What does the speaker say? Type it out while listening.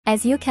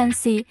As you can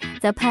see,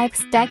 the pipe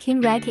stacking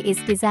rack is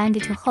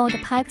designed to hold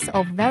pipes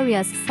of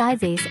various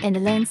sizes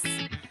and lengths,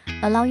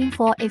 allowing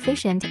for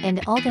efficient and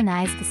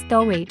organized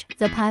storage.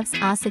 The pipes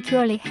are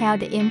securely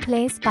held in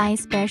place by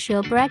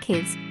special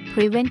brackets,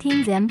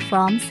 preventing them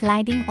from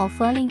sliding or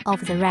falling off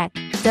the rack.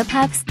 The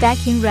pipe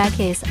stacking rack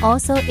is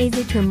also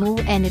easy to move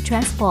and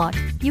transport,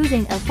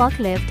 using a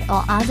forklift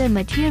or other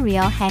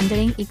material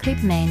handling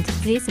equipment.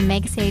 This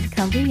makes it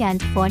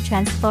convenient for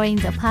transferring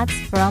the pipes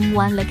from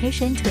one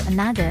location to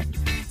another,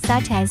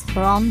 such as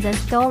from the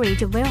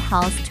storage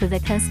warehouse to the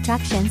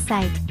construction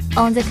site.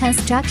 On the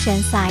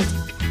construction site,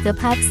 the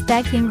pipe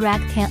stacking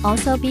rack can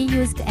also be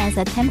used as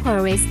a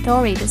temporary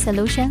storage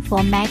solution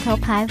for metal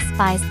pipes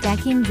by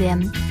stacking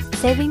them,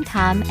 saving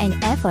time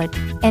and effort.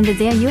 And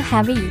there you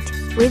have it.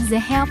 With the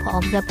help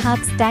of the pipe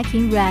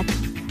stacking rack,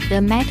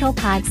 the metal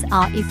pipes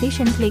are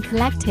efficiently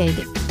collected,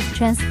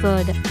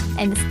 transferred,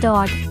 and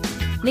stored,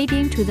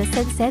 leading to the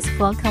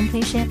successful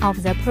completion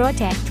of the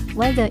project.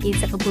 Whether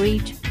it's a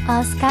bridge,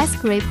 a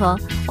skyscraper,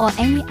 or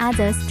any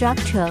other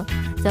structure,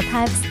 the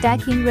pipe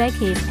stacking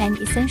rack is an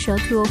essential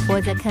tool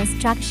for the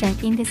construction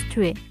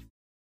industry.